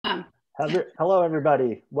Hello,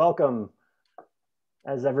 everybody. Welcome.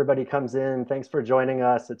 As everybody comes in, thanks for joining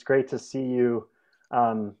us. It's great to see you.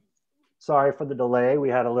 Um, Sorry for the delay.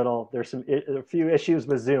 There's a few issues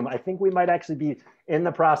with Zoom. I think we might actually be in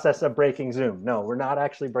the process of breaking Zoom. No, we're not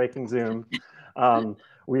actually breaking Zoom. Um,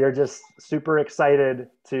 we are just super excited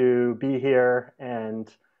to be here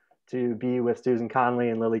and to be with Susan Conley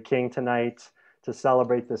and Lily King tonight to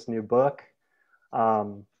celebrate this new book.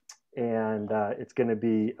 Um, and it's going to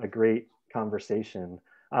be a great conversation.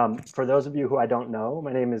 For those of you who I don't know,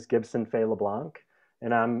 my name is Gibson Fay LeBlanc,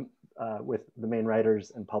 and I'm with the Maine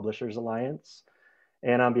Writers and Publishers Alliance.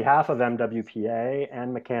 And on behalf of MWPA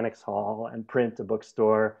and Mechanics Hall and Print, a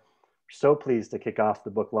bookstore, we're so pleased to kick off the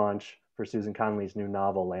book launch for Susan Conley's new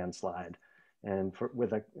novel, Landslide, and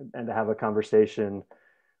to have a conversation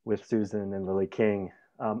with Susan and Lily King.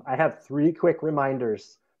 I have three quick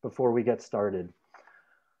reminders before we get started.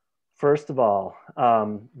 First of all,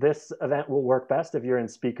 this event will work best if you're in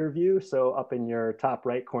speaker view. So up in your top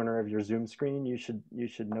right corner of your Zoom screen, you should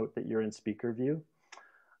note that you're in speaker view.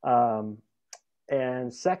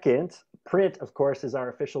 And second, Print, of course, is our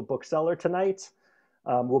official bookseller tonight.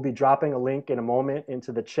 We'll be dropping a link in a moment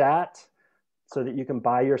into the chat so that you can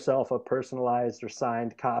buy yourself a personalized or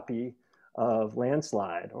signed copy of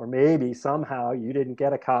Landslide. Or maybe somehow you didn't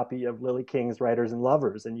get a copy of Lily King's Writers and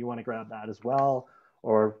Lovers and you want to grab that as well,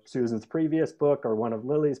 or Susan's previous book, or one of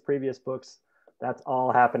Lily's previous books. That's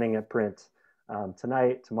all happening at Print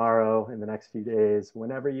tonight, tomorrow, in the next few days,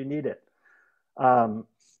 whenever you need it. And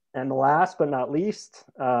last but not least,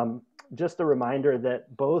 just a reminder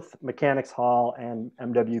that both Mechanics Hall and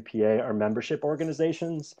MWPA are membership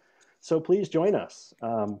organizations. So please join us.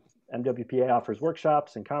 MWPA offers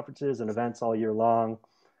workshops and conferences and events all year long.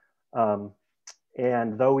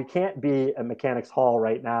 And though we can't be at Mechanics Hall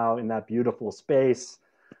right now in that beautiful space,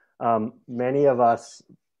 many of us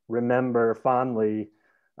remember fondly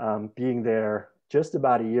being there just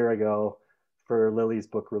about a year ago for Lily's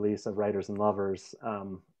book release of Writers and Lovers,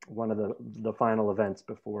 one of the final events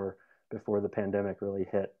before the pandemic really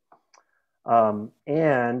hit.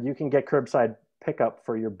 And you can get curbside pickup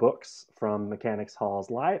for your books from Mechanics Hall's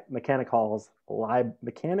library.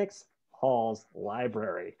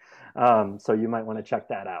 So you might want to check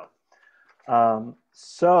that out. I'm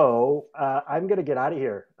going to get out of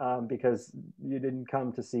here because you didn't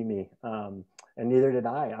come to see me, and neither did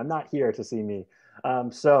I. I'm not here to see me.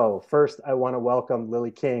 So first, I want to welcome Lily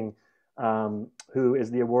King, who is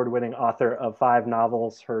the award-winning author of 5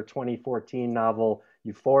 novels. Her 2014 novel,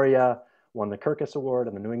 Euphoria, won the Kirkus Award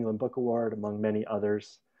and the New England Book Award, among many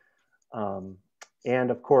others.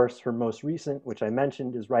 And of course, her most recent, which I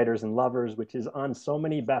mentioned, is Writers and Lovers, which is on so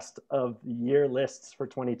many best of the year lists for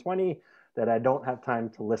 2020 that I don't have time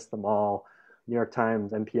to list them all. New York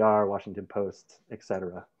Times, NPR, Washington Post,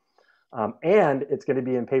 etc. And it's going to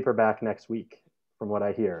be in paperback next week, from what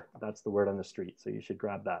I hear. That's the word on the street, so you should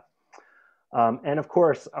grab that. And of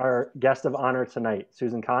course, our guest of honor tonight,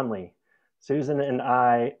 Susan Conley. Susan and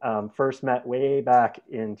I first met way back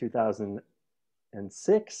in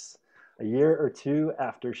 2006, a year or two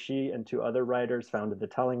after she and 2 other writers founded the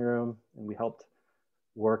Telling Room, and we helped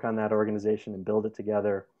work on that organization and build it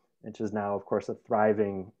together, which is now, of course, a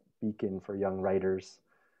thriving beacon for young writers.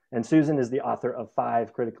 And Susan is the author of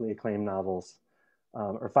 5 critically acclaimed novels,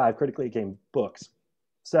 or 5 critically acclaimed books,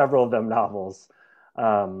 several of them novels,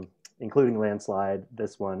 including Landslide,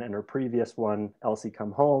 this one, and her previous one, Elsie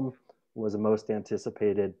Come Home, was a most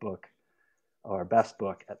anticipated book, or best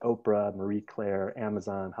book, at Oprah, Marie Claire,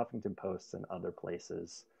 Amazon, Huffington Post, and other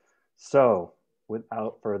places. So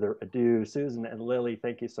without further ado, Susan and Lily,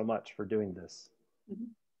 thank you so much for doing this.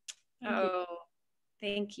 Oh,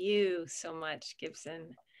 thank you so much,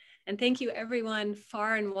 Gibson. And thank you everyone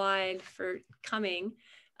far and wide for coming.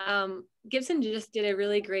 Gibson just did a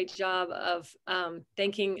really great job of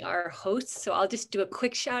thanking our hosts. So I'll just do a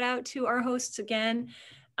quick shout out to our hosts again.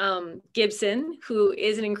 Gibson, who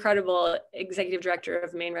is an incredible executive director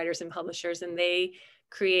of Maine Writers and Publishers, and they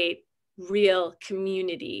create real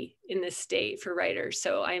community in the state for writers.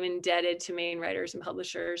 So I'm indebted to Maine Writers and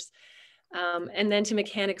Publishers. And then to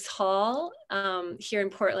Mechanics Hall here in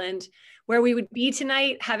Portland, where we would be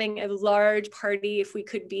tonight, having a large party if we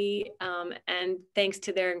could be. And thanks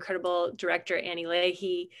to their incredible director, Annie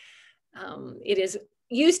Leahy. It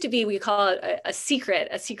used to be, we call it a secret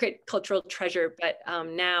cultural treasure, but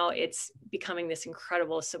now it's becoming this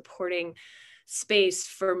incredible supporting space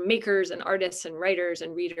for makers and artists and writers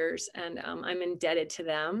and readers. And I'm indebted to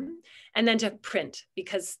them. And then to Print,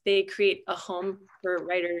 because they create a home for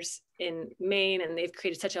writers in Maine, and they've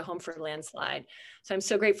created such a home for Landslide. So I'm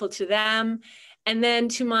so grateful to them. And then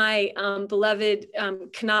to my beloved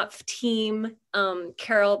Knopf team,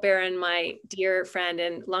 Carol Barron, my dear friend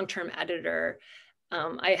and long-term editor.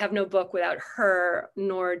 I have no book without her,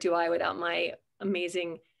 nor do I without my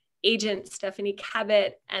amazing agent, Stephanie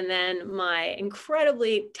Cabot, and then my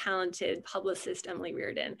incredibly talented publicist, Emily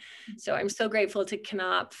Reardon. So I'm so grateful to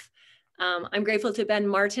Knopf. I'm grateful to Ben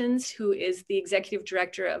Martins, who is the executive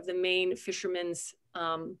director of the Maine Fishermen's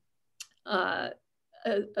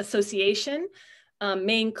Association,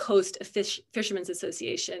 Maine Coast Fishermen's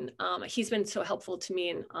Association. He's been so helpful to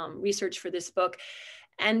me in research for this book.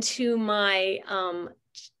 And to my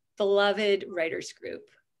beloved writers group.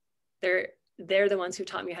 They're the ones who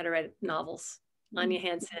taught me how to write novels. Anya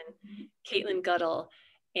Hansen, Caitlin Guddle,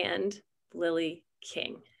 and Lily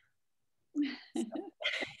King.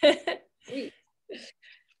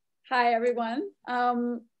 Hi, everyone.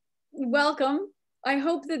 Welcome. I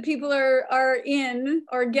hope that people are in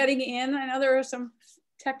or getting in. I know there are some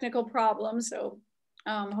technical problems, so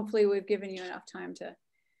hopefully we've given you enough time to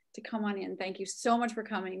come on in. Thank you so much for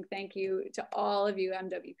coming. Thank you to all of you,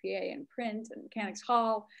 MWPA and Print and Mechanics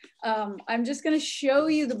Hall. I'm just going to show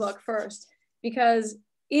you the book first because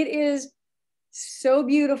it is so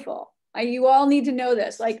beautiful. You all need to know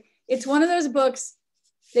this. Like, it's one of those books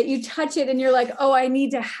that you touch it and you're like, oh, I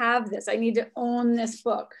need to have this. I need to own this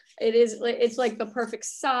book. It's like the perfect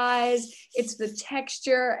size. It's the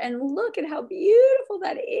texture, and look at how beautiful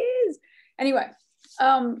that is. Anyway,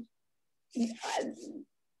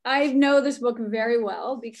 I know this book very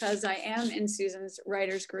well because I am in Susan's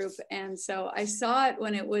writers group. And so I saw it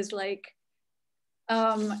when it was like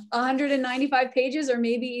 195 pages or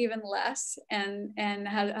maybe even less, and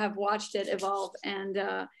have watched it evolve. And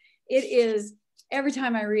it is, every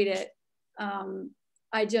time I read it,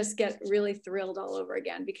 I just get really thrilled all over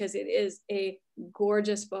again because it is a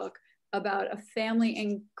gorgeous book about a family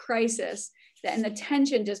in crisis, and the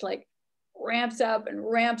tension just like ramps up,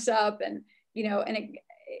 and you know, and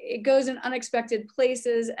it goes in unexpected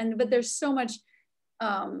places, but there's so much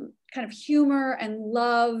kind of humor and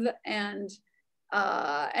love, and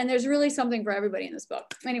there's really something for everybody in this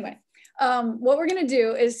book. Anyway, what we're gonna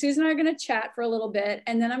do is Susan and I are gonna chat for a little bit,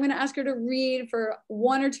 and then I'm gonna ask her to read for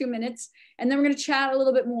 1 or 2 minutes, and then we're gonna chat a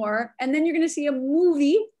little bit more, and then you're gonna see a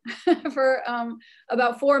movie for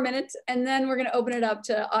about 4 minutes, and then we're gonna open it up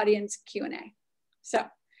to audience Q&A. So,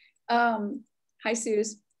 hi,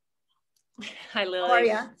 Suze. Hi, Lily. How are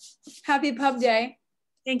you? Happy Pub Day.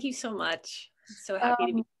 Thank you so much. So happy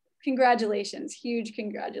to be. Congratulations, huge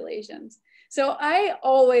congratulations. So I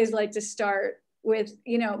always like to start with,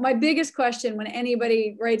 you know, my biggest question when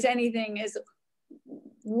anybody writes anything is,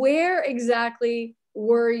 where exactly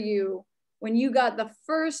were you when you got the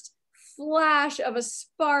first flash of a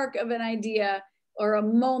spark of an idea or a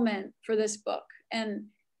moment for this book? And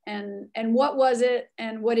what was it,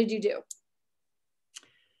 and what did you do?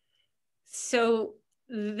 So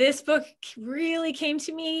this book really came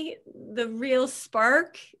to me, the real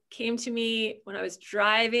spark came to me when I was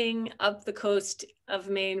driving up the coast of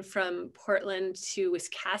Maine from Portland to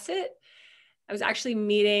Wiscasset. I was actually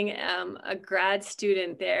meeting a grad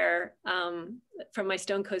student there from my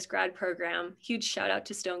Stone Coast grad program. Huge shout out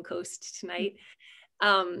to Stone Coast tonight.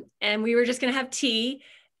 And we were just gonna have tea,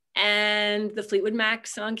 and the Fleetwood Mac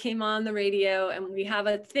song came on the radio, and we have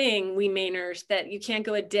a thing, we Mainers, that you can't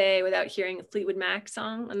go a day without hearing a Fleetwood Mac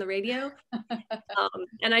song on the radio.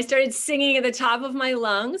 And I started singing at the top of my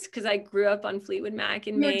lungs because I grew up on Fleetwood Mac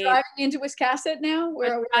in Maine. You're driving into Wiscasset now?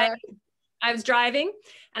 I was driving,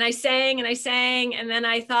 and I sang, and then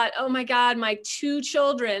I thought, oh my God, my 2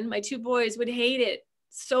 children, my 2 boys would hate it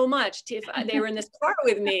so much if they were in this car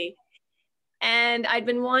with me. And I'd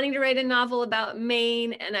been wanting to write a novel about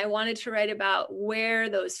Maine, and I wanted to write about where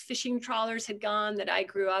those fishing trawlers had gone that I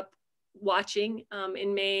grew up watching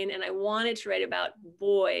in Maine. And I wanted to write about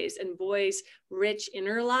boys and boys' rich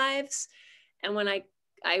inner lives. And when I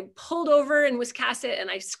pulled over in Wiscasset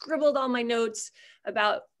and I scribbled all my notes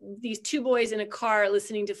about these 2 boys in a car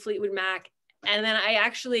listening to Fleetwood Mac. And then I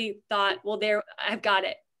actually thought, well, I've got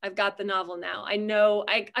it. I've got the novel now. I know,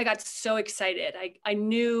 I got so excited. I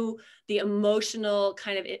knew the emotional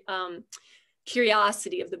kind of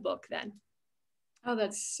curiosity of the book then. Oh,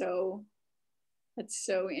 that's so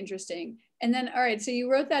interesting. And then, all right, so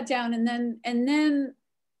you wrote that down, and then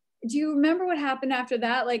do you remember what happened after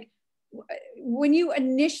that? Like, when you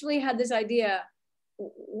initially had this idea,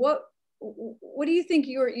 what do you think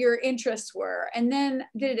your interests were? And then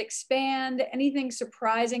did it expand? Anything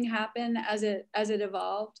surprising happen as it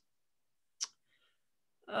evolved?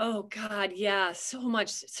 Oh God, yeah. So much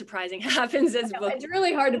surprising happens as books. It's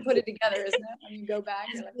really hard to put it together, isn't it? When you go back,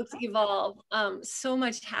 As like, books evolve. So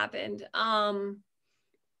much happened.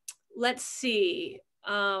 Let's see.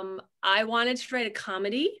 I wanted to write a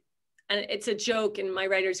comedy, and it's a joke in my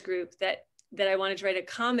writers group that I wanted to write a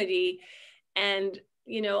comedy, and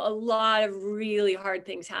you know, a lot of really hard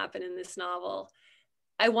things happen in this novel.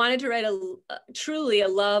 I wanted to write truly a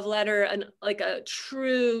love letter, and like a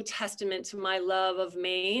true testament to my love of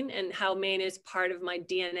Maine and how Maine is part of my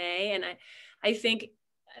DNA. And I think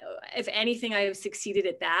if anything, I have succeeded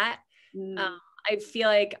at that. I feel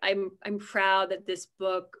like I'm proud that this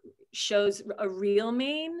book shows a real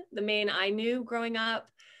Maine, the Maine I knew growing up,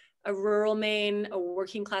 a rural Maine, a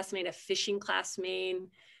working class Maine, a fishing class Maine.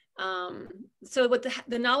 So what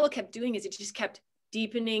the novel kept doing is it just kept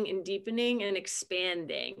deepening and deepening and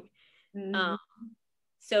expanding.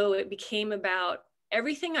 So it became about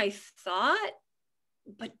everything I thought,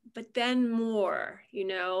 but then more, you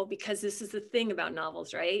know, because this is the thing about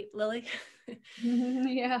novels, right, Lily?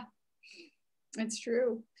 Yeah, it's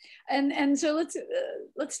true. And so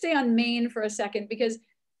let's stay on Maine for a second, because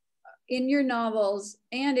in your novels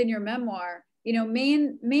and in your memoir, you know,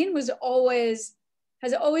 Maine has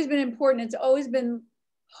always been important. It's always been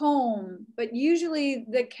home, but usually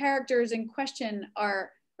the characters in question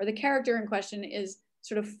or the character in question is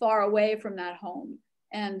sort of far away from that home.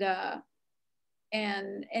 And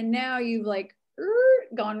now you've like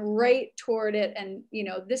gone right toward it. And, you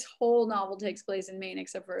know, this whole novel takes place in Maine,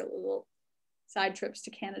 except for little side trips to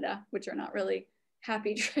Canada, which are not really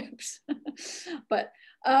happy trips. But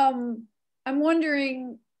I'm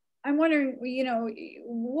wondering, you know,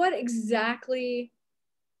 what exactly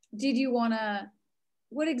did you want to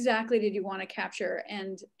capture,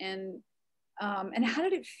 and how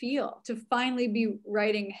did it feel to finally be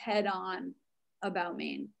writing head on about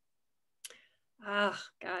Maine? Oh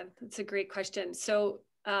God, that's a great question. So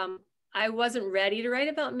I wasn't ready to write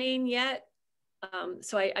about Maine yet.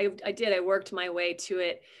 So I worked my way to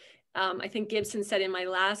it. I think Gibson said in my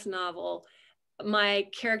last novel, my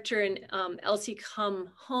character in Elsie Come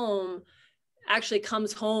Home actually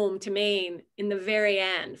comes home to Maine in the very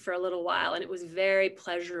end for a little while. And it was very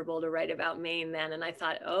pleasurable to write about Maine then. And I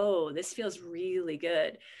thought, oh, this feels really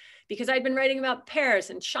good, because I'd been writing about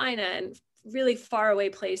Paris and China and really far away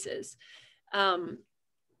places.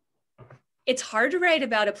 It's hard to write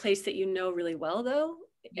about a place that you know really well, though,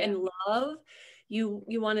 and love. You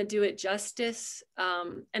want to do it justice.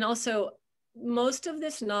 And also, most of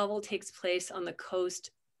this novel takes place on the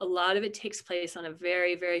coast. A lot of it takes place on a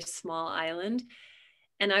very, very small island.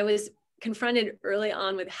 And I was confronted early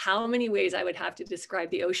on with how many ways I would have to describe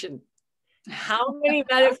the ocean. How many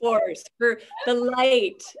metaphors for the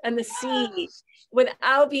light and the sea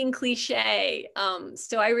without being cliche.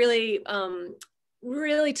 So I really,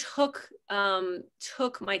 really took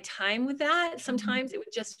my time with that. Sometimes it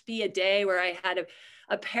would just be a day where I had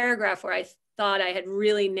a paragraph where I thought I had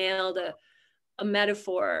really nailed a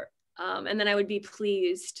metaphor, and then I would be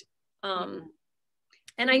pleased. And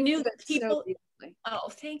I knew that people, oh,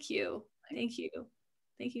 thank you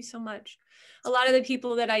so much. A lot of the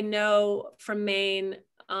people that I know from Maine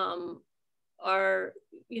are,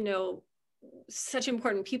 you know, such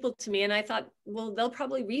important people to me. And I thought, well, they'll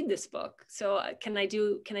probably read this book. So can I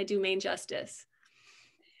do Maine justice?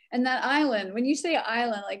 And that island, when you say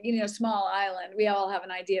island, like, you know, small island, we all have an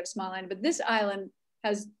idea of small island, but this island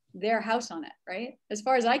has their house on it, right? As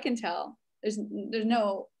far as I can tell, there's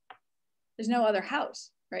no other house,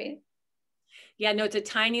 right? Yeah, no, it's a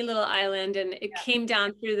tiny little island, and it came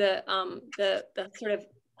down through the sort of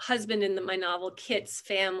husband in my novel, Kit's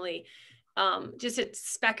family, just a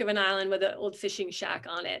speck of an island with an old fishing shack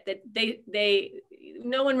on it. That they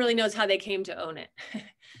no one really knows how they came to own it,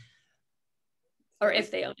 or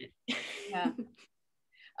if they own it. Yeah.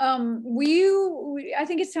 I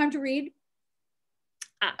think it's time to read.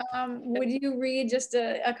 Would you read just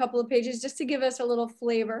a couple of pages just to give us a little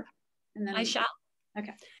flavor? And then I shall.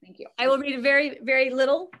 Okay, thank you. I will read a very, very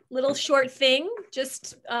little short thing.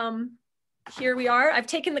 Just here we are. I've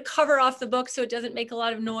taken the cover off the book so it doesn't make a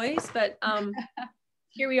lot of noise, but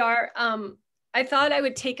here we are. I thought I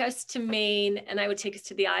would take us to Maine, and I would take us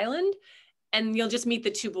to the island, and you'll just meet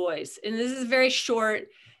the two boys. And this is very short.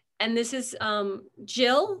 And this is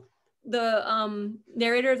Jill, the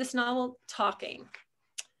narrator of this novel, talking.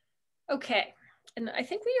 Okay. And I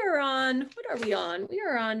think we are on, what are we on? We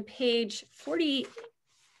are on page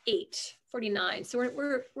 48, 49. So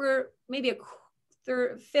we're maybe a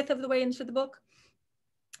fifth of the way into the book.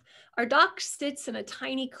 Our dock sits in a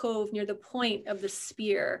tiny cove near the point of the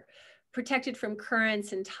spear, protected from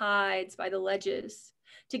currents and tides by the ledges.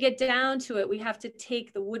 To get down to it, we have to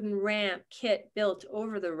take the wooden ramp Kit built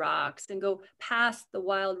over the rocks and go past the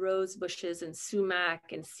wild rose bushes and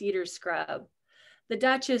sumac and cedar scrub. The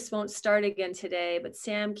Duchess won't start again today, but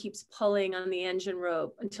Sam keeps pulling on the engine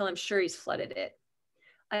rope until I'm sure he's flooded it.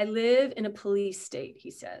 I live in a police state, he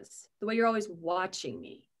says, the way you're always watching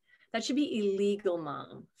me. That should be illegal,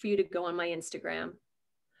 Mom, for you to go on my Instagram.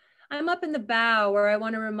 I'm up in the bow where I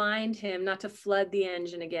want to remind him not to flood the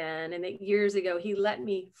engine again, and that years ago he let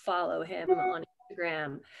me follow him on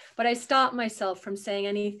Instagram, but I stopped myself from saying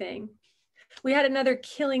anything. We had another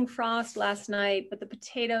killing frost last night, but the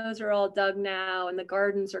potatoes are all dug now and the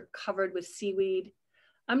gardens are covered with seaweed.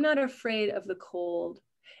 I'm not afraid of the cold.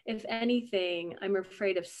 If anything, I'm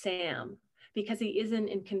afraid of Sam because he isn't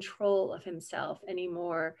in control of himself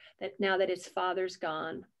anymore now that his father's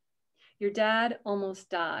gone. Your dad almost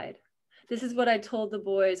died. This is what I told the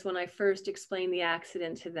boys when I first explained the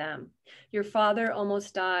accident to them. Your father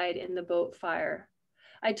almost died in the boat fire.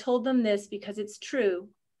 I told them this because it's true,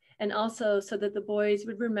 and also so that the boys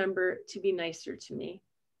would remember to be nicer to me.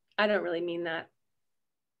 I don't really mean that.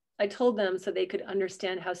 I told them so they could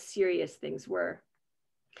understand how serious things were.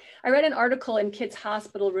 I read an article in Kit's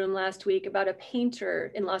hospital room last week about a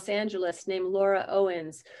painter in Los Angeles named Laura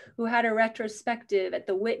Owens, who had a retrospective at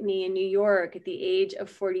the Whitney in New York at the age of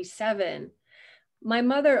 47. My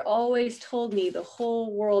mother always told me the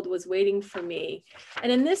whole world was waiting for me.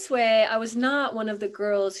 And in this way, I was not one of the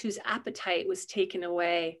girls whose appetite was taken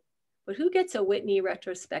away. But who gets a Whitney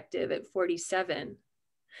retrospective at 47?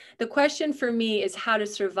 The question for me is how to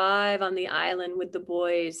survive on the island with the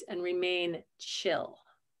boys and remain chill.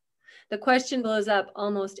 The question blows up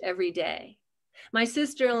almost every day. My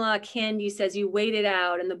sister-in-law, Candy, says you wait it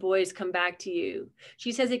out and the boys come back to you.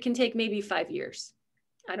 She says it can take maybe 5 years.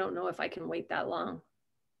 I don't know if I can wait that long.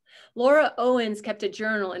 Laura Owens kept a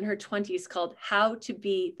journal in her 20s called How to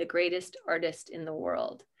Be the Greatest Artist in the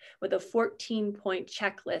World, with a 14-point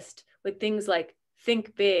checklist with things like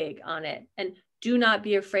think big on it and do not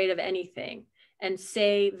be afraid of anything and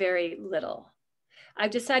say very little. I've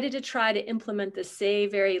decided to try to implement the say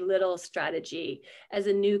very little strategy as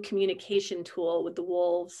a new communication tool with the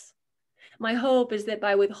wolves. My hope is that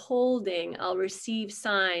by withholding, I'll receive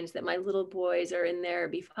signs that my little boys are in there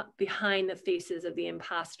behind the faces of the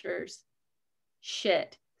imposters.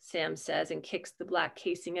 Shit, Sam says, and kicks the black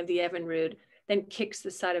casing of the Evinrude, then kicks the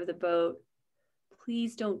side of the boat.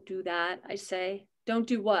 Please don't do that, I say. Don't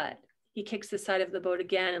do what? He kicks the side of the boat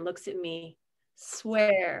again and looks at me.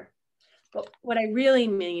 Swear. But what I really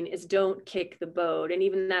mean is don't kick the boat. And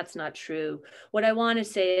even that's not true. What I want to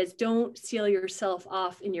say is don't seal yourself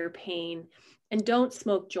off in your pain, and don't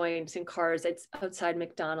smoke joints in cars outside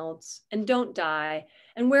McDonald's, and don't die.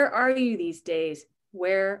 And where are you these days?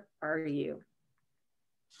 Where are you?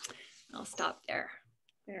 I'll stop there.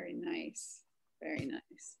 Very nice. Very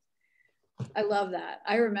nice. I love that.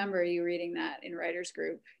 I remember you reading that in writers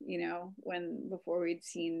group, you know, before we'd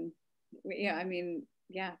seen,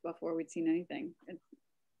 before we'd seen anything.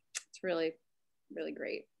 It's really, really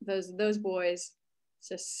great. Those boys,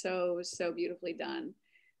 just so beautifully done.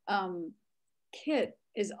 Kit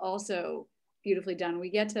is also beautifully done. We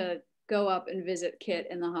get to go up and visit Kit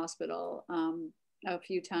in the hospital a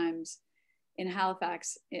few times in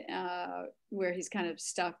Halifax, where he's kind of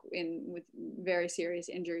stuck with very serious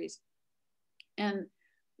injuries. And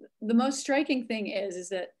the most striking thing is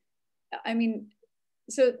that, I mean,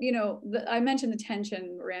 so, you know, I mentioned the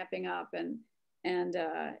tension ramping up and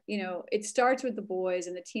you know, it starts with the boys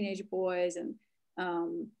and the teenage boys, and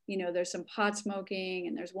you know, there's some pot smoking,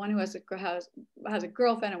 and there's one who has a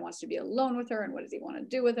girlfriend and wants to be alone with her, and what does he want to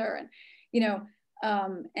do with her, and you know,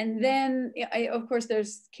 and then of course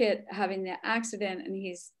there's Kit having the accident, and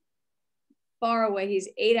he's far away. He's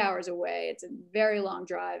 8 hours away. It's a very long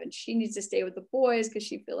drive, and she needs to stay with the boys because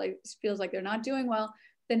she feels like they're not doing well.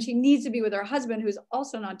 Then she needs to be with her husband, who's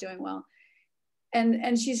also not doing well,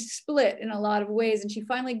 and she's split in a lot of ways. And she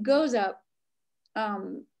finally goes up,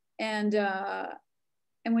 and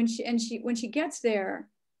when she gets there,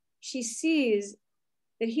 she sees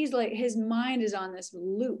that he's like, his mind is on this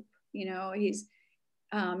loop. You know, he's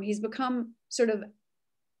become sort of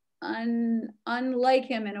unlike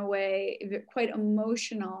him in a way, quite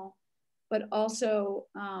emotional, but also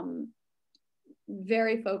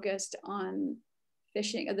very focused on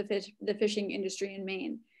fishing, the fishing industry in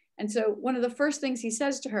Maine. And so one of the first things he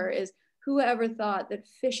says to her is, "Whoever thought that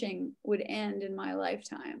fishing would end in my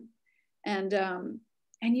lifetime?" And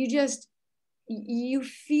you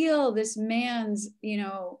feel this man's, you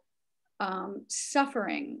know,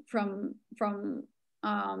 suffering from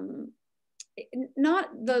not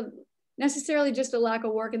necessarily just the lack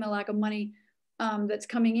of work and the lack of money, that's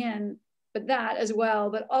coming in, but that as well,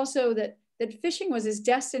 but also that fishing was his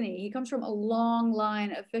destiny. He comes from a long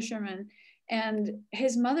line of fishermen, and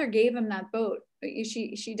his mother gave him that boat.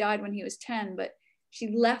 She died when he was 10, but she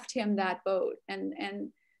left him that boat.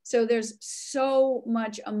 And so there's so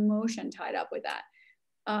much emotion tied up with that.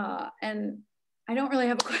 And I don't really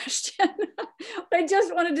have a question, but I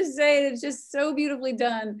just wanted to say that it's just so beautifully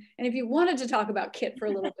done. And if you wanted to talk about Kit for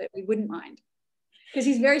a little bit, we wouldn't mind. Because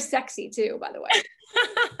he's very sexy too, by the way.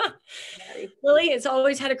 Lily has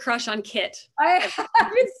always had a crush on Kit. It's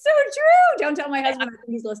so true. Don't tell my husband. I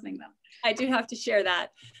think he's listening though. I do have to share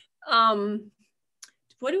that.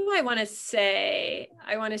 What do I want to say?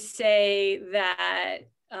 I want to say that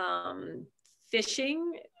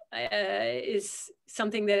fishing is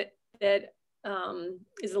something that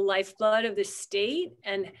is the lifeblood of the state,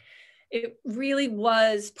 and it really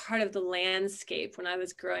was part of the landscape when I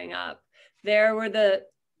was growing up. There was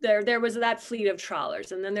that fleet of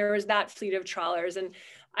trawlers, and then there was that fleet of trawlers, and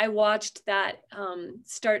I watched that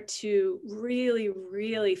start to really,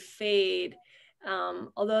 really fade.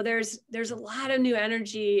 Although there's a lot of new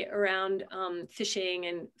energy around fishing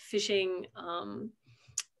and fishing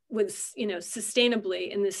with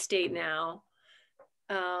sustainably in this state now.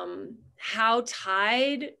 How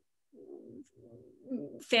tied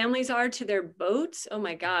families are to their boats. Oh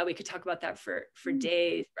my God, we could talk about that for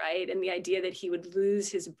days, right? And the idea that he would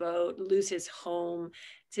lose his boat, lose his home.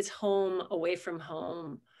 It's his home away from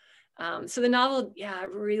home. So the novel,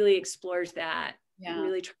 really explores that. Yeah.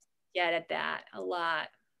 Really tries to get at that a lot.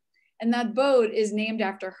 And that boat is named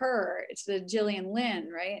after her. It's the Gillian Lynn,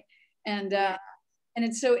 right? And and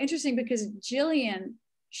it's so interesting because Gillian,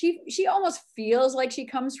 she almost feels like she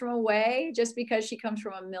comes from away just because she comes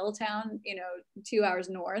from a mill town, 2 hours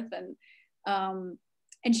north.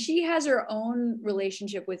 And she has her own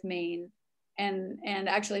relationship with Maine and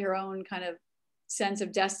actually her own kind of sense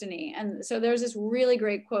of destiny. And so there's this really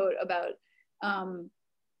great quote about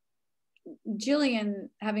Gillian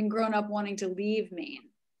having grown up wanting to leave Maine.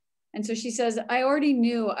 And so she says, I already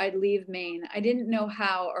knew I'd leave Maine. I didn't know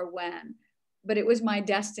how or when, but it was my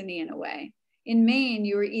destiny in a way. In Maine,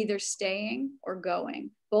 you were either staying or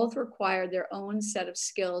going. Both required their own set of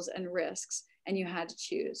skills and risks, and you had to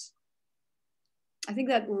choose. I think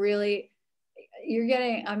that really,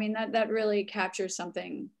 that really captures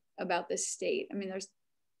something about this state. I mean, there's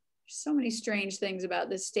so many strange things about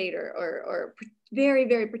this state or very,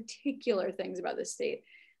 very particular things about this state.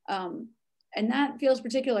 And that feels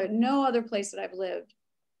particular. No other place that I've lived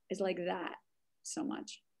is like that so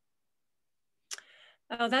much.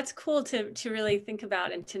 Oh, that's cool to really think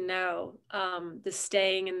about and to know the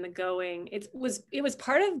staying and the going. It was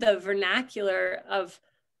part of the vernacular of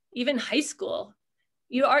even high school.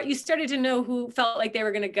 You started to know who felt like they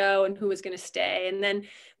were going to go and who was going to stay. And then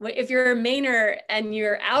if you're a Mainer and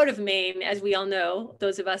you're out of Maine, as we all know,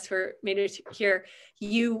 those of us who are Mainers here,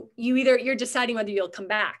 you're deciding whether you'll come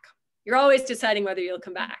back. You're always deciding whether you'll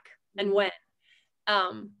come back and when.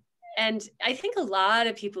 And I think a lot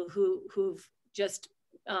of people who've just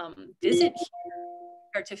visit here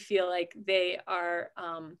start to feel like they are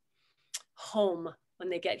home when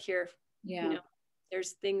they get here. Yeah.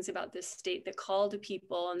 There's things about this state that call to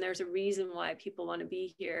people, and there's a reason why people want to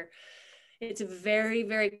be here. It's very,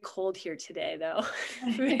 very cold here today, though.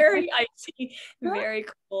 Very icy, very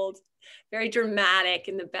cold, very dramatic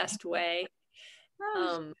in the best way.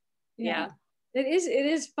 Yeah. It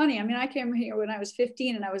is funny. I mean, I came here when I was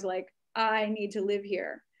 15 and I was like, I need to live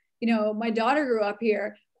here. My daughter grew up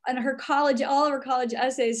here, and all of her college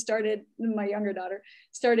essays started, my younger daughter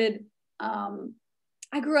started,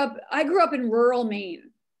 I grew up in rural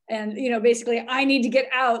Maine, and, basically I need to get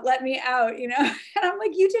out, let me out, and I'm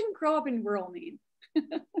like, you didn't grow up in rural Maine.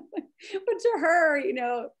 But to her,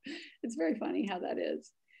 it's very funny how that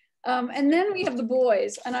is. And then we have the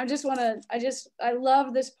boys, and I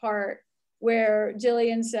love this part where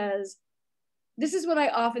Gillian says, this is what I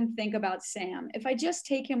often think about Sam. If I just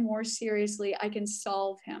take him more seriously, I can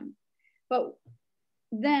solve him. But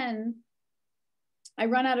then I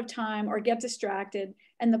run out of time or get distracted,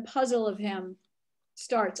 and the puzzle of him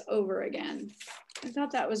starts over again. I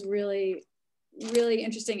thought that was really, really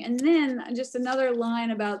interesting. And then just another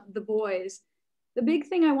line about the boys. The big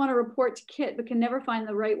thing I want to report to Kit, but can never find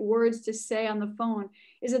the right words to say on the phone,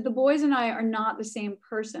 is that the boys and I are not the same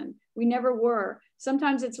person. We never were.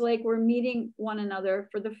 Sometimes it's like we're meeting one another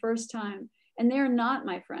for the first time, and they're not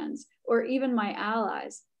my friends or even my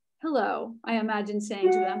allies. Hello, I imagine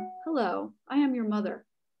saying to them, hello, I am your mother.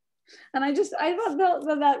 And I thought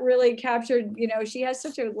that really captured, she has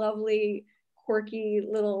such a lovely, quirky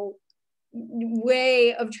little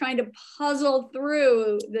way of trying to puzzle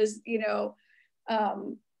through this,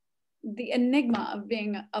 the enigma of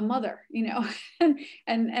being a mother, you know,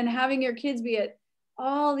 and having your kids be at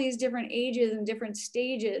all these different ages and different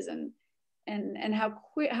stages, and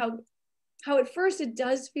how at first it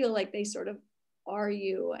does feel like they sort of are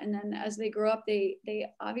you, and then as they grow up they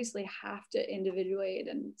obviously have to individuate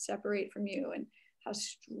and separate from you, and how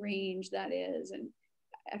strange that is. And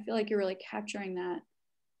I feel like you're really capturing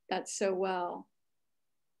that so well.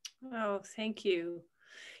 Oh, thank you.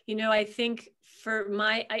 You know, I think for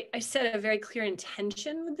I set a very clear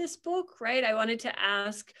intention with this book, right? I wanted to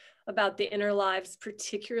ask about the inner lives,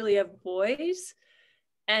 particularly of boys.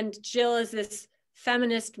 And Jill is this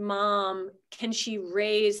feminist mom. Can she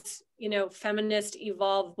raise, you know, feminist,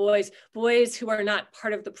 evolved boys who are not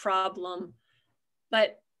part of the problem?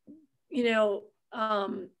 But, you know,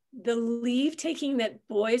 the leave taking that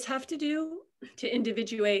boys have to do to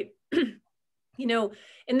individuate, you know,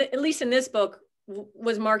 at least in this book,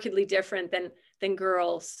 was markedly different than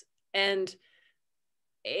girls. And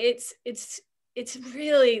it's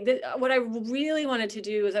really, what I really wanted to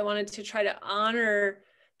do is I wanted to try to honor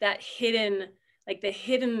that hidden, like the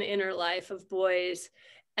hidden inner life of boys,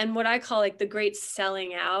 and what I call like the great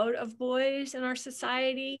selling out of boys in our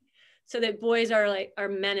society, so that boys are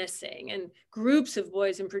menacing, and groups of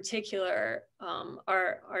boys in particular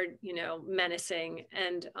are you know, menacing.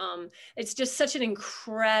 And it's just such an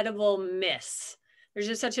incredible miss. There's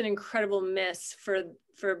just such an incredible miss for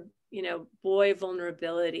you know, boy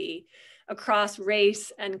vulnerability across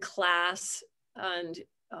race and class and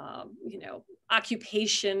you know,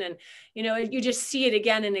 occupation, and you know, you just see it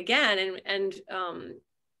again and again. And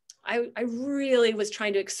I really was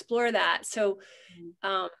trying to explore that. So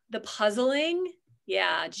the puzzling,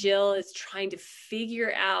 yeah, Jill is trying to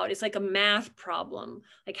figure out, it's like a math problem.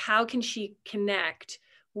 Like, how can she connect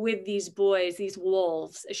with these boys, these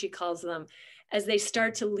wolves, as she calls them, as they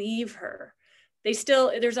start to leave her? There's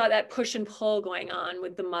all that push and pull going on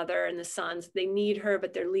with the mother and the sons. They need her,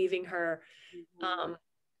 but they're leaving her.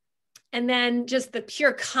 And then just the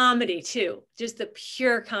pure comedy too, just the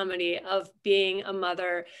pure comedy of being a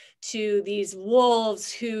mother to these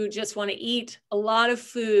wolves who just want to eat a lot of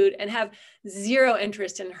food and have zero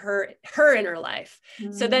interest in her inner life.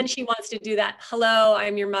 So then she wants to do that, hello,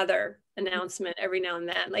 I'm your mother announcement every now and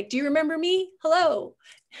then. Like, do you remember me? Hello.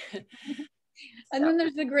 And then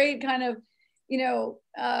there's the great kind of, you know,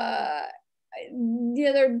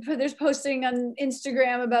 there's posting on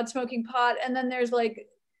Instagram about smoking pot, and then there's like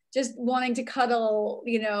just wanting to cuddle,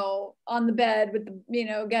 you know, on the bed with the, you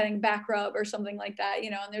know, getting back rub or something like that, you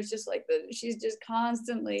know. And there's just like she's just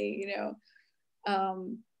constantly, you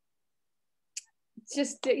know,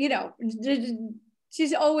 just, you know,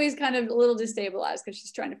 she's always kind of a little destabilized because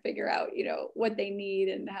she's trying to figure out, you know, what they need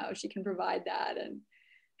and how she can provide that, and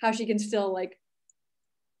how she can still like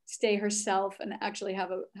stay herself and actually have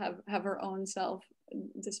her own self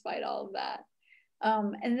despite all of that.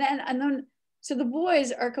 And then so the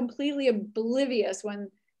boys are completely oblivious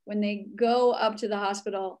when they go up to the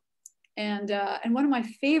hospital. And one of my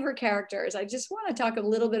favorite characters, I just want to talk a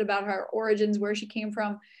little bit about her origins, where she came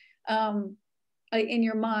from, in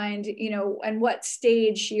your mind, you know, and what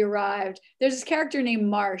stage she arrived. There's this character named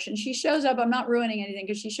Marsh, and she shows up, I'm not ruining anything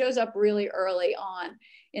because she shows up really early on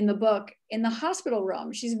in the book in the hospital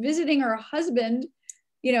room. She's visiting her husband,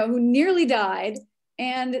 you know, who nearly died.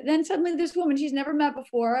 And then suddenly this woman she's never met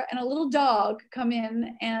before and a little dog come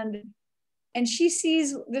in, and she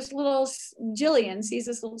sees this little, Jillian sees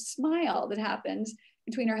this little smile that happens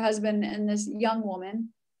between her husband and this young woman.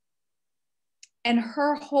 And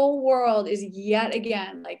her whole world is yet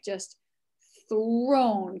again, like just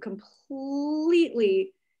thrown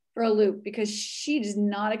completely for a loop, because she does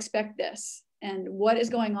not expect this. And what is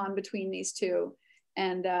going on between these two.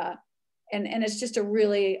 And it's just a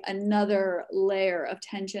really another layer of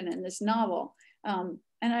tension in this novel. And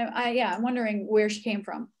I'm wondering where she came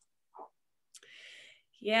from.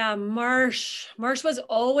 Yeah, Marsh was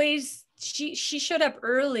always, she showed up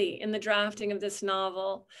early in the drafting of this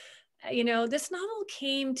novel. You know, this novel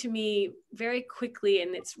came to me very quickly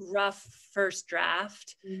in its rough first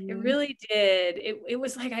draft. It really did. It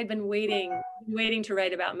was like I'd been waiting to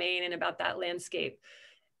write about Maine and about that landscape.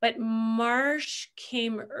 But Marsh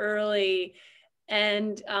came early,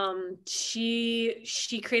 and she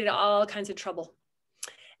created all kinds of trouble.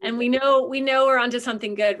 And we know we're onto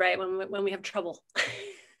something good, right? When we have trouble.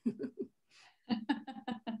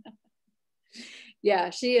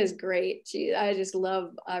 Yeah, she is great.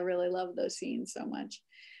 I really love those scenes so much.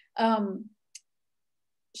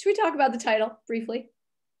 Should we talk about the title briefly?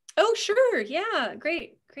 Oh, sure. Yeah,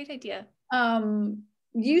 great idea.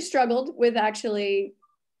 You struggled with actually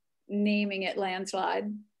naming it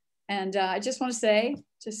Landslide, And I just want to say,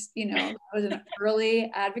 I was an early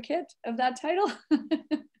advocate of that title.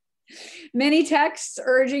 Many texts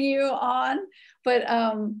urging you on, but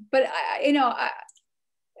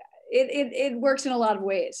it works in a lot of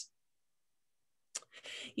ways.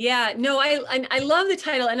 Yeah, no, I love the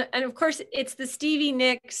title, and of course it's the Stevie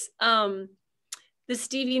Nicks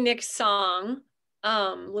song,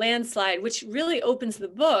 Landslide, which really opens the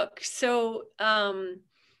book. So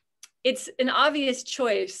it's an obvious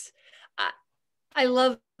choice. I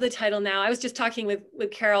love the title now. I was just talking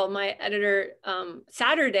with Carol, my editor,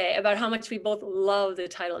 Saturday, about how much we both love the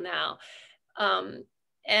title now. So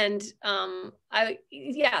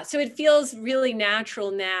it feels really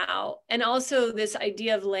natural now. And also this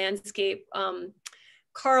idea of landscape.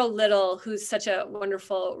 Carl Little, who's such a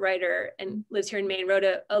wonderful writer and lives here in Maine, wrote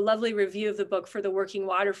a lovely review of the book for the Working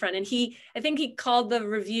Waterfront. And I think he called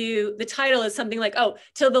the title is something like, "Oh,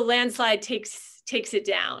 till the landslide takes it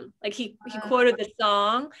down." Like he quoted the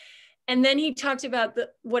song. And then he talked about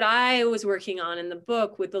what I was working on in the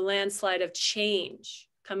book with the landslide of change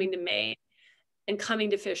coming to Maine and coming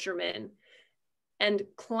to fishermen and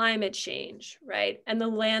climate change, right? And the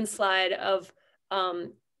landslide of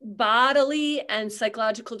bodily and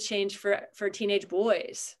psychological change for teenage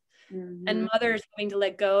boys, and mothers having to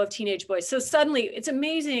let go of teenage boys. So suddenly it's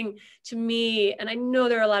amazing to me, and I know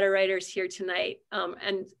there are a lot of writers here tonight,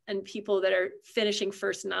 and people that are finishing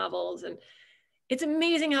first novels, and it's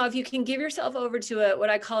amazing how if you can give yourself over to what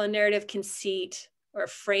I call a narrative conceit or a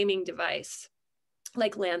framing device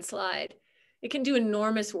like Landslide, it can do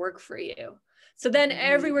enormous work for you. So then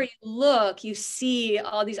everywhere you look, you see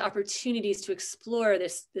all these opportunities to explore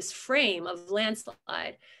this frame of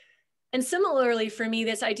landslide. And similarly for me,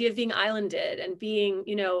 this idea of being islanded and being,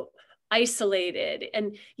 isolated.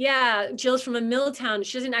 And yeah, Jill's from a mill town.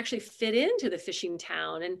 She doesn't actually fit into the fishing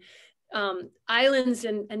town. And islands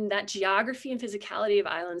and that geography and physicality of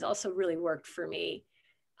islands also really worked for me.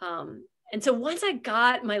 And so once I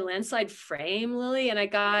got my landslide frame, Lily, and I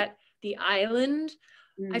got the island,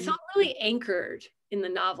 I felt really anchored in the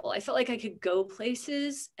novel. I felt like I could go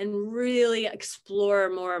places and really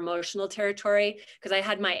explore more emotional territory because I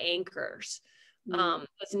had my anchors, those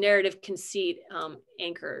narrative conceit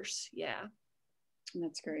anchors. Yeah.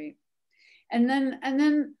 That's great. And then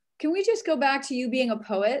can we just go back to you being a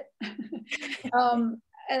poet?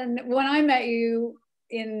 And when I met you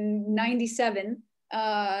in '97,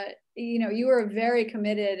 you were a very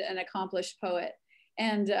committed and accomplished poet.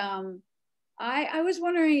 And I was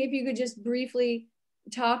wondering if you could just briefly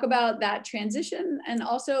talk about that transition. And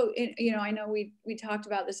also, I know we talked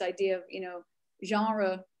about this idea of,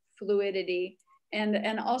 genre fluidity,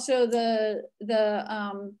 and also the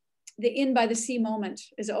inn by the sea moment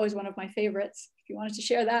is always one of my favorites. If you wanted to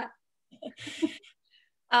share that.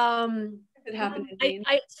 It happened in Maine.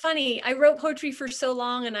 It's funny. I wrote poetry for so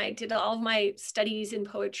long, and I did all of my studies in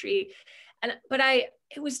poetry, but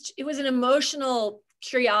it was an emotional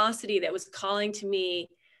curiosity that was calling to me.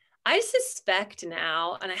 I suspect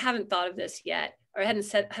now, and I haven't thought of this yet, or I haven't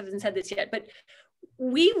said this yet, but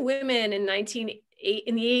we women in the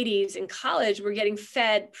 80s in college were getting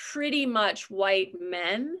fed pretty much white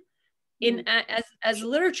men as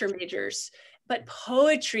literature majors, but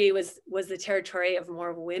poetry was the territory of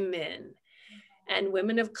more women. And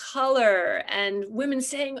women of color, and women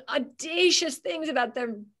saying audacious things about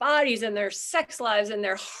their bodies and their sex lives and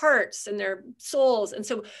their hearts and their souls. And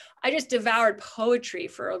so I just devoured poetry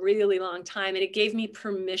for a really long time. And it gave me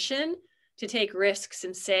permission to take risks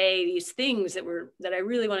and say these things that I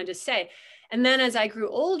really wanted to say. And then as I grew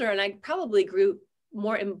older, and I probably grew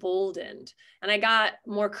more emboldened and I got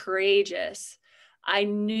more courageous, I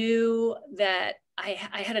knew that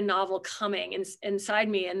I had a novel coming inside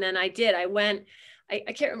me. And then I did.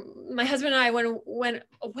 My husband and I went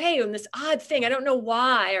away on this odd thing. I don't know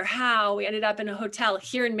why or how. We ended up in a hotel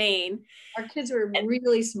here in Maine. Our kids were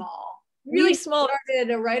really small. Really small. We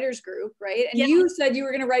started a writer's group, right? And you said you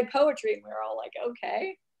were going to write poetry. And we were all like,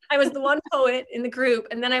 okay. I was the one poet in the group.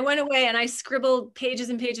 And then I went away and I scribbled pages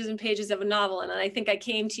and pages and pages of a novel. And then I think I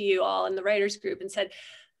came to you all in the writer's group and said,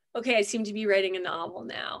 okay, I seem to be writing a novel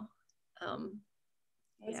now.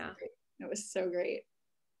 Great. It was so great.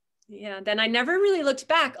 Yeah, then I never really looked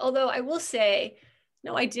back, although I will say,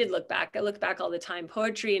 no, I did look back. I look back all the time.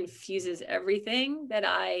 Poetry infuses everything that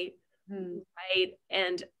I write.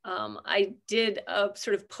 And I did a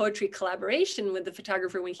sort of poetry collaboration with the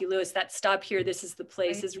photographer, Winky Lewis. That Stop Here, This Is the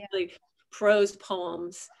Place is really prose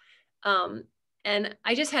poems. And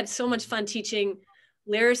I just had so much fun teaching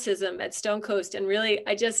lyricism at Stone Coast. And really,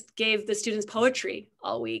 I just gave the students poetry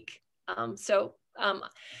all week. I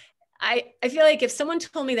feel like if someone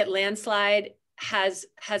told me that Landslide has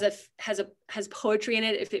poetry in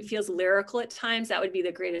it, if it feels lyrical at times, that would be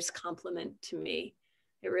the greatest compliment to me.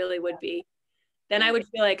 It really would be. Then I would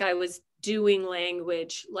feel like I was doing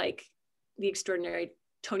language like the extraordinary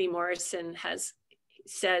Toni Morrison has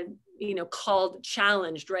said,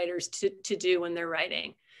 challenged writers to do when they're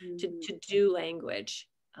writing, to do language.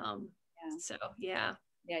 So yeah.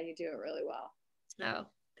 Yeah, you do it really well. Oh,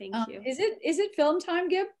 thank you. Is it film time,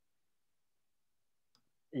 Gib?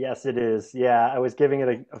 Yes, it is. Yeah, I was giving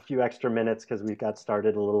it a few extra minutes because we got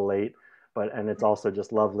started a little late, and it's also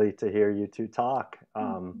just lovely to hear you two talk.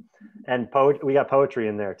 And we got poetry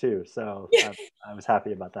in there too, so I was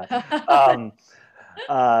happy about that.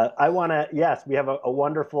 I want to, yes, we have a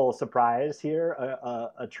wonderful surprise here,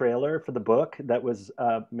 a trailer for the book that was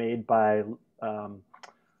made by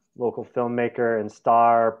local filmmaker and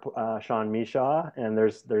star Sean Mishaw, and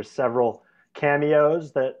there's several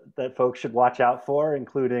cameos that folks should watch out for,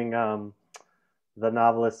 including the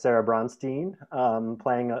novelist Sarah Bronstein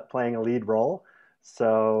playing a lead role.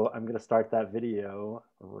 So I'm going to start that video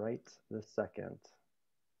right this second.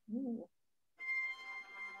 Ooh.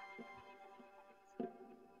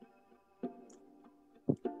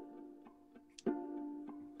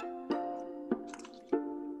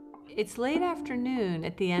 It's late afternoon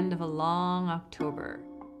at the end of a long October.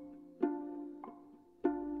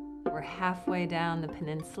 We're halfway down the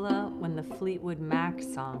peninsula when the Fleetwood Mac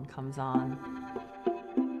song comes on.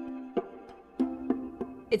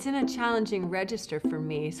 It's in a challenging register for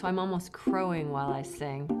me, so I'm almost crowing while I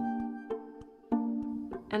sing.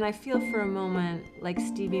 And I feel for a moment like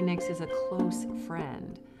Stevie Nicks is a close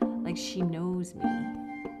friend, like she knows me.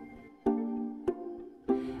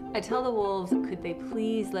 I tell the wolves, could they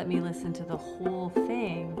please let me listen to the whole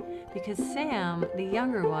thing? Because Sam, the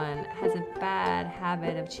younger one, has a bad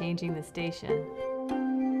habit of changing the station.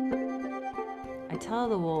 I tell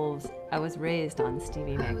the wolves I was raised on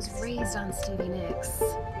Stevie Nicks.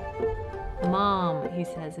 Mom, he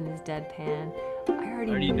says in his deadpan, I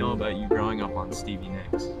already know about you growing up on Stevie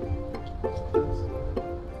Nicks.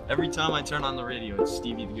 Every time I turn on the radio, it's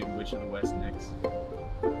Stevie the Good Witch of the West Nicks.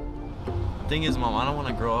 The thing is, Mom, I don't want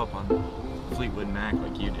to grow up on Fleetwood Mac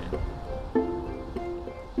like you did.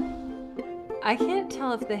 I can't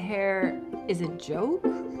tell if the hair is a joke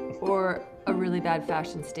or a really bad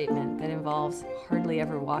fashion statement that involves hardly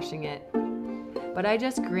ever washing it. But I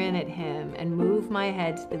just grin at him and move my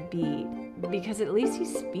head to the beat because at least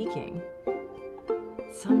he's speaking.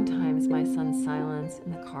 Sometimes my son's silence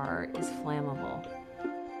in the car is flammable.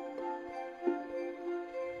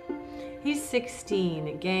 He's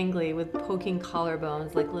 16, gangly with poking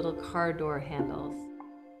collarbones like little car door handles.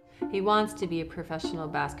 He wants to be a professional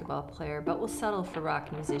basketball player, but will settle for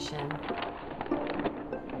rock musician.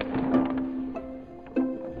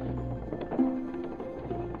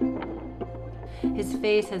 His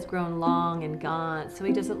face has grown long and gaunt, so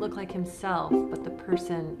he doesn't look like himself, but the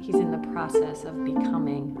person he's in the process of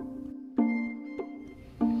becoming.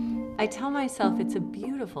 I tell myself it's a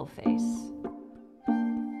beautiful face.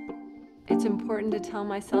 It's important to tell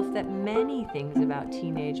myself that many things about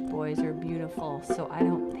teenage boys are beautiful, so I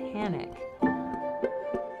don't panic.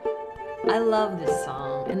 I love this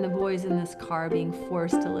song, and the boys in this car being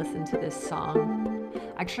forced to listen to this song.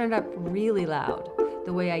 I turned up really loud,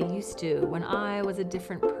 the way I used to when I was a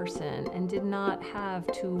different person and did not have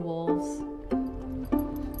two wolves.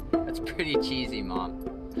 That's pretty cheesy, Mom.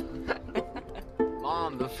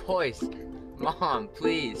 Mom, the voice. Mom,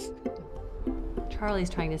 please. Charlie's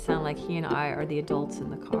trying to sound like he and I are the adults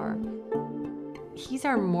in the car. He's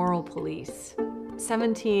our moral police.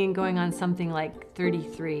 17 going on something like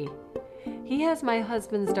 33. He has my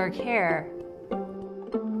husband's dark hair.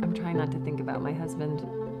 I'm trying not to think about my husband.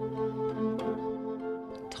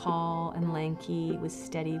 Tall and lanky with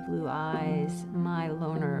steady blue eyes, my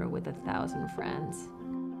loner with 1,000 friends.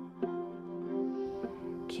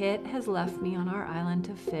 Kit has left me on our island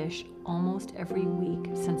to fish almost every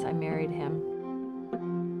week since I married him.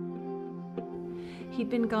 He'd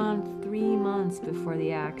been gone 3 months before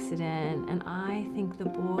the accident, and I think the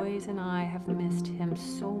boys and I have missed him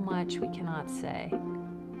so much we cannot say.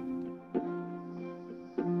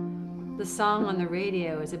 The song on the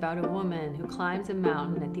radio is about a woman who climbs a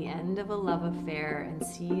mountain at the end of a love affair and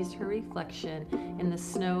sees her reflection in the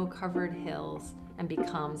snow-covered hills and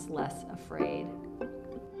becomes less afraid.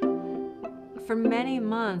 For many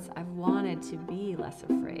months, I've wanted to be less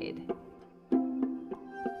afraid.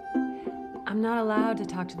 I'm not allowed to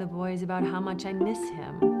talk to the boys about how much I miss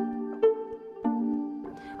him.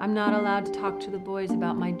 I'm not allowed to talk to the boys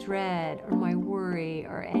about my dread or my worry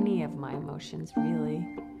or any of my emotions, really.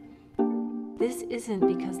 This isn't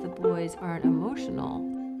because the boys aren't emotional.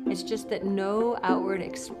 It's just that no outward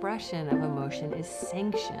expression of emotion is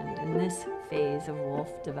sanctioned in this phase of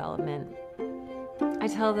wolf development. I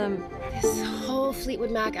tell them, this whole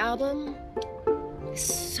Fleetwood Mac album is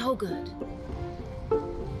so good.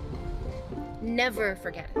 Never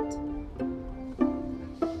forget it.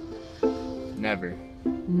 Never.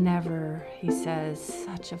 never, he says,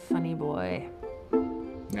 such a funny boy.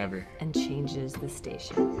 Never. And changes the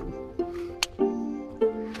station.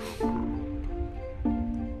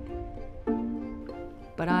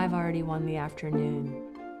 But I've already won the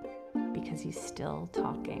afternoon because he's still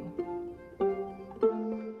talking.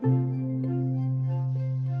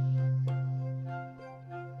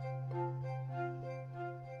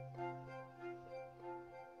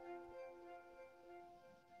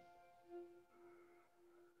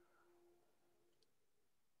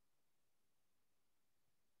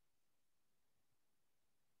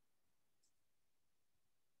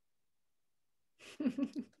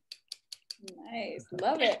 Nice,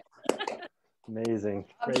 love it. Amazing,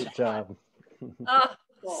 great job. Oh,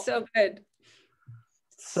 so good.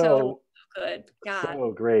 So good. God.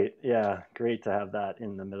 So great. Yeah, great to have that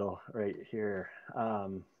in the middle right here.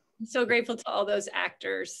 I'm so grateful to all those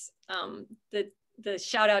actors. The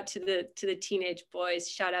shout out to the teenage boys,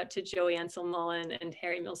 shout out to Joey Ansel Mullen and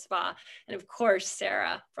Harry Millspa, and of course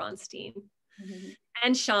Sarah Bronstein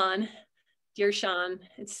and Sean, dear Sean.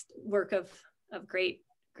 It's work of great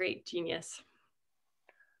genius.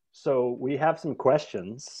 So we have some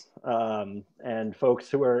questions, and folks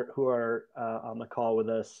who are on the call with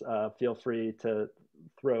us, feel free to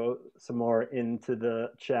throw some more into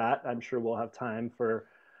the chat. I'm sure we'll have time for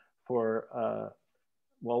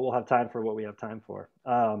we'll have time for what we have time for.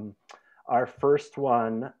 Our first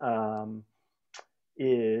one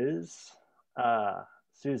is,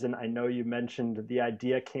 Susan, I know you mentioned the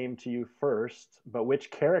idea came to you first, but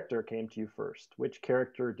which character came to you first? Which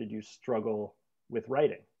character did you struggle with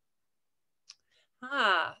writing?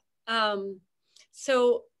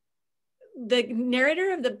 So the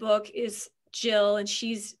narrator of the book is Jill, and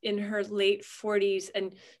she's in her late 40s,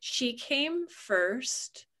 and she came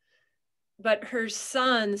first, but her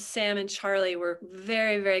sons, Sam and Charlie, were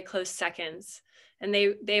very, very close seconds, and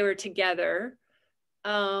they were together.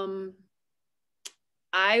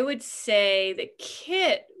 I would say that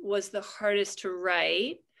Kit was the hardest to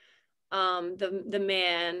write, the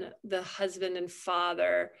man, the husband and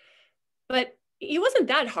father, but he wasn't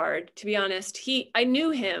that hard, to be honest. I knew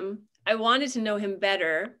him. I wanted to know him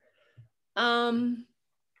better.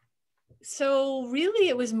 So really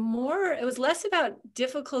it was less about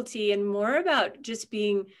difficulty and more about just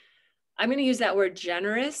being, I'm going to use that word,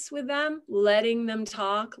 generous with them, letting them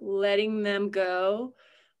talk, letting them go,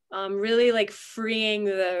 really like freeing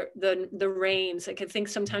the reins. Like I think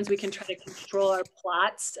sometimes we can try to control our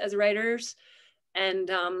plots as writers. And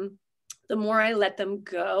the more I let them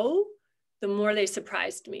go, the more they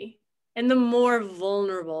surprised me and the more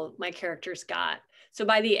vulnerable my characters got. So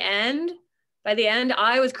by the end,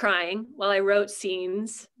 I was crying while I wrote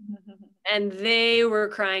scenes and they were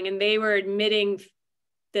crying and they were admitting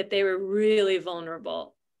that they were really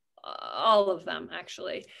vulnerable, all of them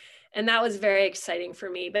actually. And that was very exciting for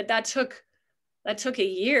me, but that took a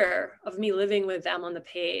year of me living with them on the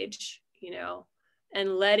page,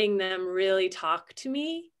 and letting them really talk to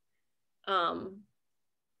me.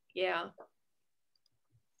 Yeah.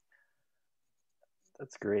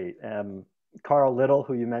 That's great. Carl Little,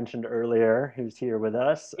 who you mentioned earlier, who's here with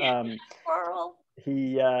us. Carl.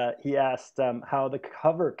 He asked how the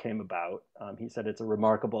cover came about. He said it's a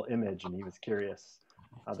remarkable image, and he was curious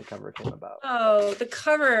how the cover came about. Oh, the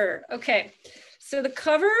cover. Okay. So the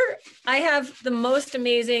cover, I have the most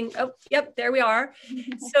amazing, oh, yep, there we are.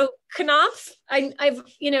 So Knopf, I've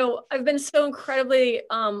been so incredibly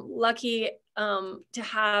lucky to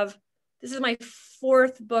have, this is my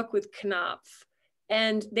 4th book with Knopf.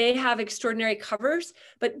 And they have extraordinary covers,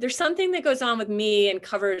 but there's something that goes on with me and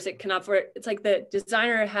covers at Knopf where it's like the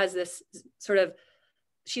designer has this sort of,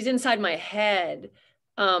 she's inside my head,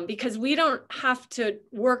 because we don't have to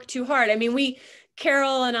work too hard. I mean,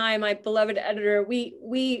 Carol and I, my beloved editor,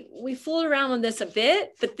 we fooled around with this a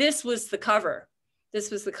bit, but this was the cover. This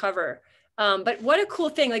was the cover. But what a cool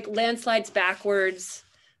thing, like Landslide's backwards.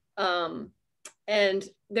 And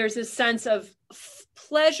there's this sense of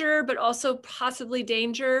pleasure, but also possibly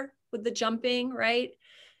danger with the jumping, right?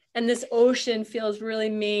 And this ocean feels really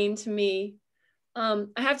main to me. I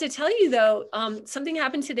have to tell you though, something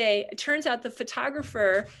happened today. It turns out the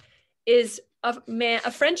photographer is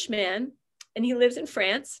a French man, and he lives in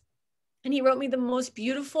France. And he wrote me the most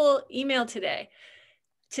beautiful email today.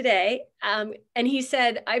 today, and he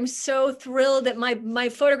said, I'm so thrilled that my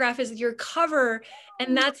photograph is your cover,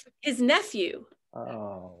 and that's his nephew.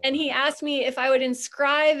 Oh. And he asked me if I would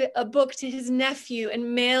inscribe a book to his nephew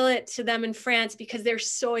and mail it to them in France because they're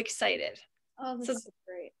so excited. Oh, that's so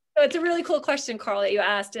great. So it's a really cool question, Carl, that you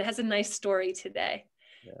asked. It has a nice story today.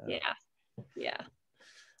 Yeah.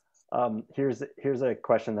 Here's a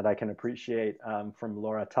question that I can appreciate from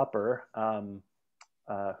Laura Tupper,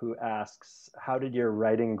 who asks, how did your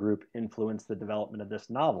writing group influence the development of this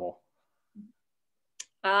novel?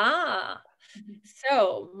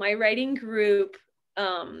 So my writing group,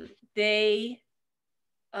 they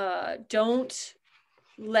don't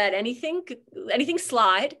let anything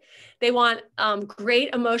slide. They want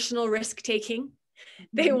great emotional risk taking.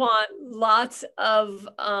 They want lots of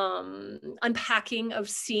unpacking of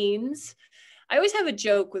scenes. I always have a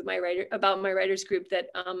joke with my writers group that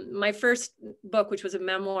my first book, which was a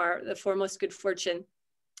memoir, The Foremost Good Fortune,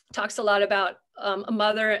 talks a lot about a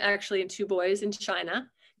mother actually and two boys in China,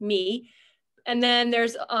 me. And then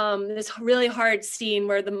there's this really hard scene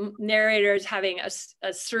where the narrator is having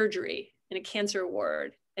a surgery in a cancer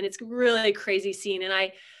ward. And it's a really crazy scene. And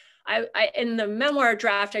I in the memoir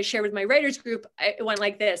draft I shared with my writers group, it went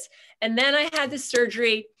like this. And then I had this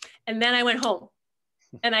surgery, and then I went home.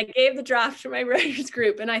 And I gave the draft to my writers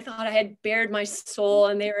group, and I thought I had bared my soul.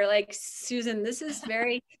 And they were like, Susan, this is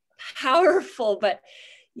very powerful, but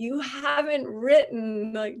you haven't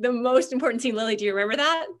written like the most important scene. Lily, do you remember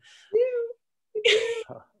that?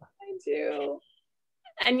 I do.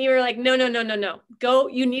 And you were like, no. Go,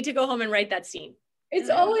 you need to go home and write that scene. It's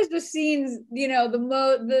always the scenes, you know,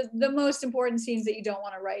 the most important scenes that you don't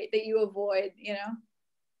want to write, that you avoid, you know?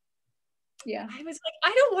 Yeah. I was like,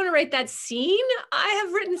 I don't want to write that scene. I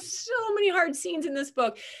have written so many hard scenes in this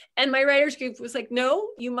book. And my writers group was like,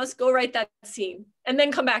 no, you must go write that scene and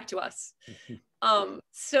then come back to us.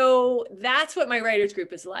 So that's what my writers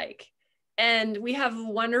group is like. And we have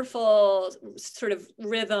wonderful sort of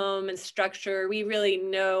rhythm and structure. We really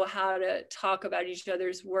know how to talk about each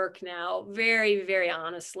other's work now, very, very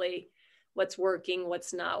honestly, what's working,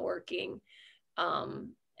 what's not working.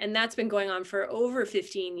 And that's been going on for over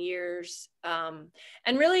 15 years. And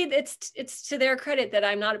really, it's to their credit that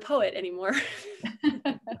I'm not a poet anymore.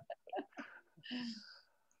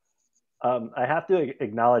 I have to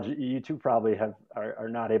acknowledge, you two probably are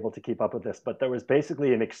not able to keep up with this, but there was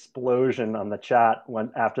basically an explosion on the chat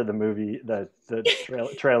after the movie, the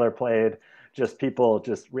trailer played, just people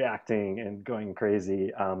just reacting and going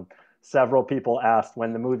crazy. Several people asked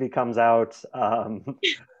when the movie comes out.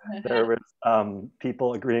 There was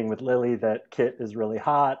people agreeing with Lily that Kit is really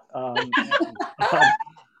hot,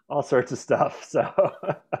 all sorts of stuff. So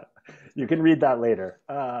you can read that later.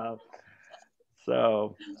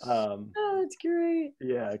 Oh, that's great.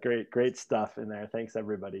 Yeah, great stuff in there. Thanks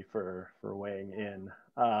everybody for weighing in.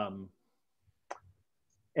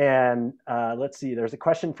 And let's see, there's a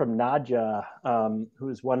question from Nadja,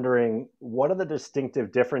 who's wondering, what are the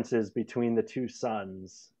distinctive differences between the two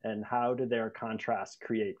sons, and how do their contrasts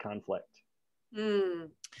create conflict?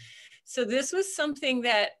 So this was something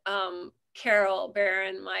that Carol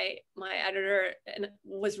Barron, my editor,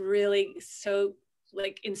 was really so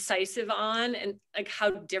like incisive on, and like how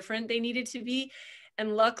different they needed to be.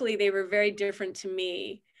 And luckily they were very different to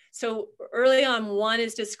me. So early on, one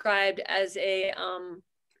is described as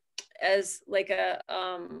he's like a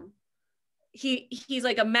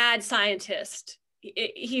mad scientist.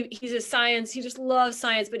 He's a science, he just loves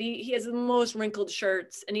science, but he has the most wrinkled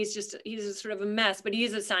shirts, and he's sort of a mess, but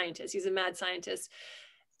he's a scientist, he's a mad scientist.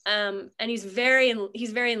 And he's very in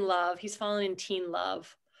love, he's fallen in teen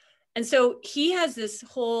love. And so he has this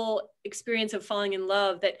whole experience of falling in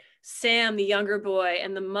love that Sam, the younger boy,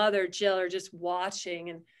 and the mother, Jill, are just watching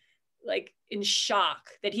and like in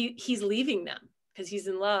shock that he's leaving them because he's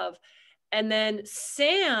in love. And then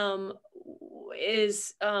Sam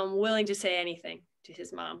is willing to say anything to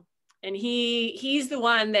his mom. And he's the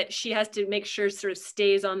one that she has to make sure sort of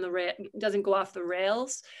stays on the doesn't go off the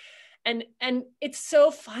rails. And it's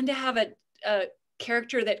so fun to have a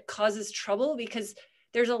character that causes trouble, because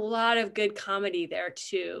there's a lot of good comedy there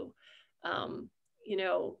too, you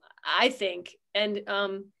know, I think. And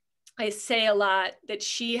I say a lot that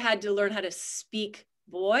she had to learn how to speak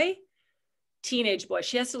teenage boy.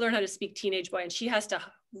 She has to learn how to speak teenage boy, and she has to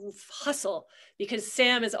hustle because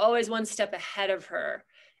Sam is always one step ahead of her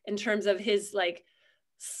in terms of his like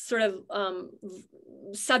sort of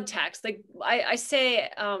subtext. Like I say,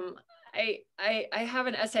 I have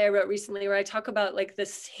an essay I wrote recently where I talk about like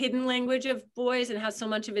this hidden language of boys and how so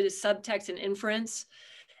much of it is subtext and inference.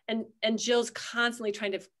 And Jill's constantly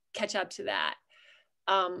trying to catch up to that.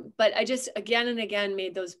 But I just again and again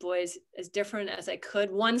made those boys as different as I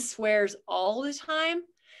could. One swears all the time.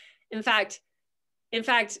 In fact,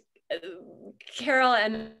 Carol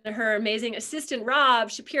and her amazing assistant, Rob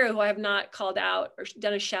Shapiro, who I have not called out or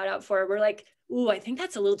done a shout out for, were like, ooh, I think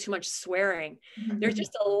that's a little too much swearing. There's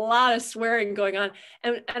just a lot of swearing going on.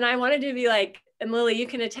 And I wanted to be like, and Lily, you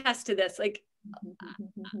can attest to this, like,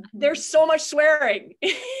 there's so much swearing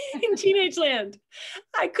in teenage land.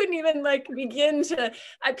 I couldn't even like begin to,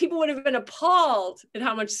 people would have been appalled at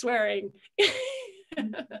how much swearing.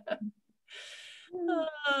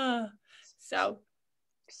 So,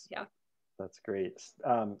 yeah. That's great.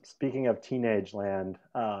 Speaking of teenage land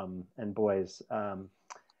and boys,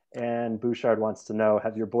 Anne Bouchard wants to know,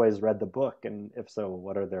 have your boys read the book? And if so,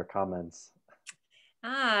 what are their comments?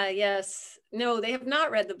 Yes. No, they have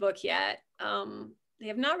not read the book yet. They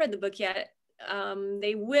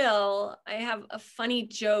will. I have a funny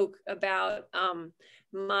joke about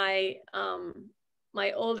my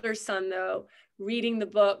older son, though, reading the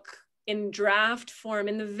book in draft form,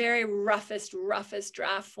 in the very roughest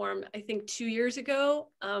draft form, I think 2 years ago.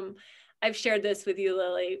 I've shared this with you,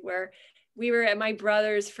 Lily, where we were at my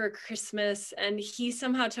brother's for Christmas and he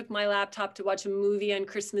somehow took my laptop to watch a movie on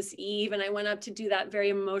Christmas Eve. And I went up to do that very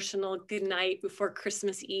emotional good night before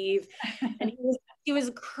Christmas Eve. And he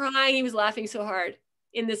was crying. He was laughing so hard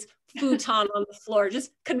in this futon on the floor,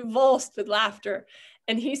 just convulsed with laughter.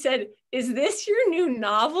 And he said, is this your new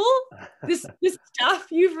novel? This stuff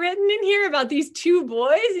you've written in here about these two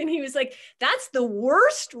boys? And he was like, that's the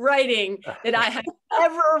worst writing that I have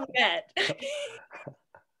ever read.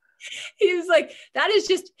 He was like, that is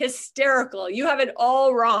just hysterical. You have it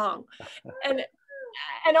all wrong. And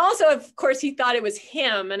also, of course, he thought it was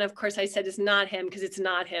him. And of course, I said it's not him because it's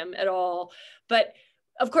not him at all. But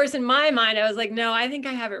of course, in my mind, I was like, no, I think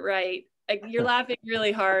I have it right. Like, you're laughing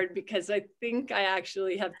really hard because I think I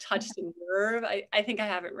actually have touched a nerve. I think I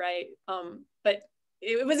have it right. But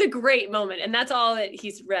it was a great moment. And that's all that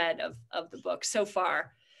he's read of the book so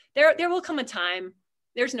far. There will come a time.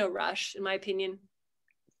 There's no rush, in my opinion.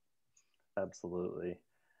 Absolutely.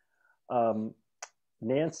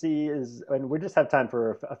 Nancy is, and we just have time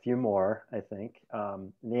for a few more, I think.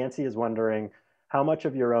 Nancy is wondering how much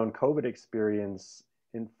of your own COVID experience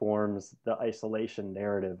informs the isolation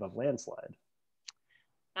narrative of Landslide.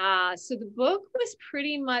 So the book was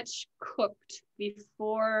pretty much cooked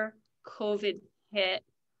before COVID hit.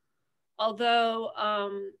 Although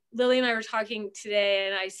Lily and I were talking today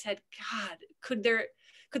and I said, God, could there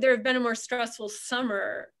have been a more stressful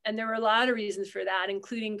summer? And there were a lot of reasons for that,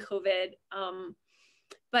 including COVID.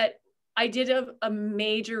 But I did a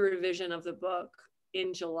major revision of the book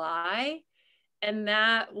in July. And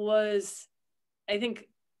that was, I think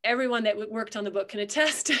everyone that worked on the book can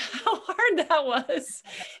attest to how hard that was,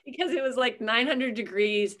 because it was like 900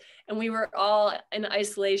 degrees and we were all in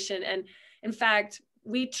isolation. And in fact,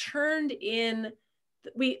 we turned in,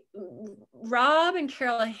 Rob and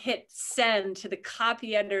Carol hit send to the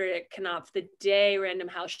copy editor at Knopf the day Random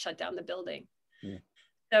House shut down the building. Yeah.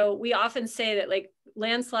 So we often say that like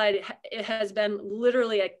Landslide, it has been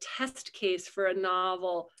literally a test case for a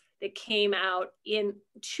novel that came out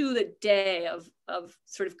to the day of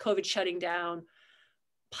sort of COVID shutting down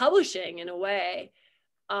publishing in a way.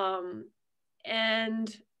 But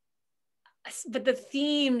those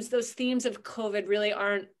themes of COVID really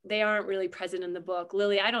aren't really present in the book.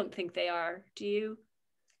 Lily, I don't think they are. Do you?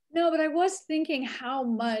 No, but I was thinking how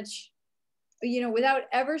much, without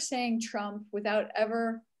ever saying Trump, without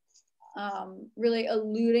ever really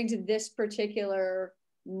alluding to this particular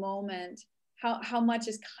moment, how much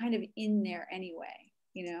is kind of in there anyway,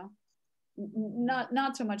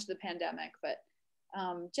 not so much the pandemic, but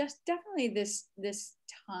just definitely this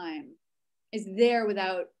time is there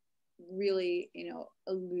without really, naming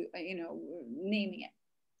it,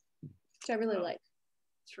 which I really like.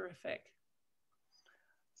 Terrific.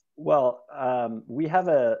 Well, we have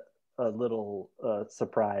a little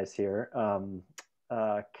surprise here.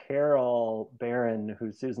 Carol Barron,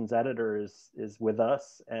 who's Susan's editor, is with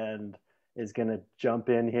us and is going to jump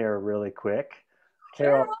in here really quick.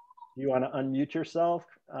 Carol, do you want to unmute yourself?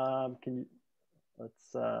 Can you?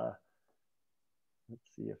 Let's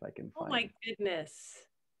see if I can find. Oh my goodness.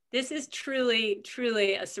 This is truly,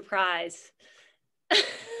 truly a surprise.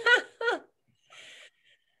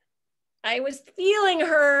 I was feeling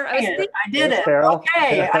her. I did it.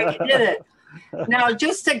 Okay, I did it. Now,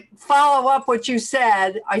 just to follow up what you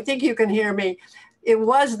said, I think you can hear me. it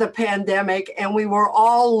was the pandemic and we were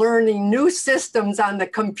all learning new systems on the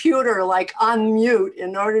computer, like unmute,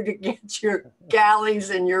 in order to get your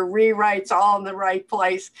galleys and your rewrites all in the right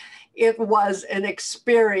place. It was an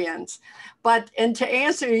experience. And to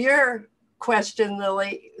answer your question,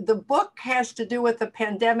 Lily, the book has to do with the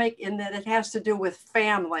pandemic in that it has to do with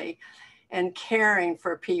family and caring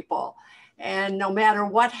for people. And no matter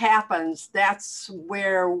what happens, that's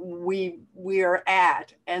where we're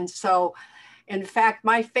at. And so, in fact,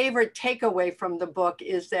 my favorite takeaway from the book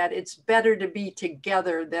is that it's better to be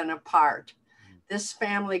together than apart. This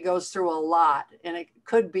family goes through a lot, and it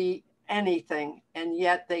could be anything, and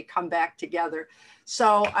yet they come back together.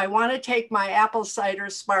 So I want to take my apple cider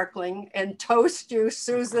sparkling and toast you,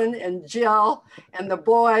 Susan and Jill and the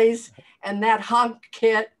boys and that hunk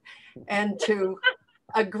kit, and to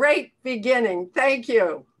a great beginning. Thank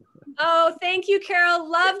you. Oh, thank you, Carol.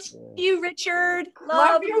 Loved you, Richard.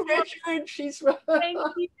 Love you, Richard. She's thank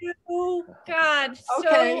you. God.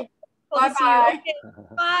 Okay. So bye-bye. Okay.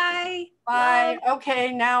 Bye. Bye.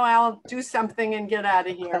 Okay, now I'll do something and get out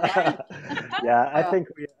of here. Right? Yeah, I think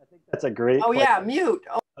that's a great. Oh yeah, mute.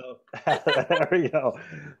 Oh, there we go.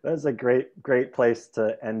 That's a great place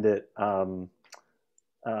to end it. I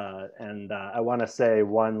want to say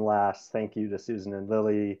one last thank you to Susan and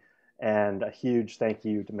Lily, and a huge thank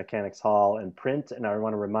you to Mechanics Hall and Print. And I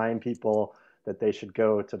want to remind people that they should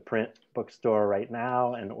go to Print Bookstore right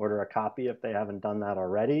now and order a copy if they haven't done that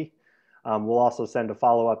already. We'll also send a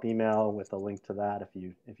follow-up email with a link to that if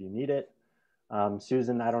you need it.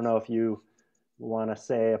 Susan, I don't know if you want to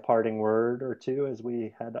say a parting word or two as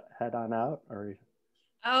we head on out, or.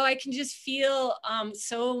 Oh, I can just feel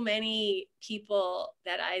so many people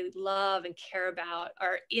that I love and care about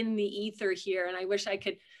are in the ether here. And I wish I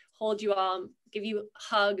could hold you all, give you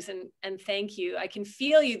hugs and thank you. I can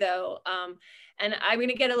feel you though. And I'm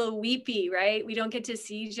gonna get a little weepy, right? We don't get to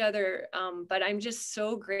see each other, but I'm just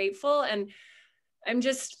so grateful. And I'm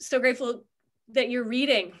just so grateful that you're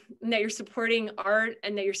reading and that you're supporting art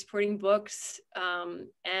and that you're supporting books.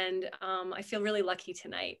 I feel really lucky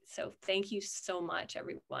tonight. So thank you so much,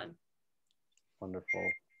 everyone. Wonderful.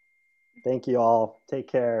 Thank you all. Take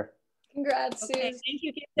care. Congrats, Okay, Susan. thank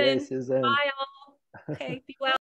you, Yay, Susan. Susan. Bye all. Okay, be well.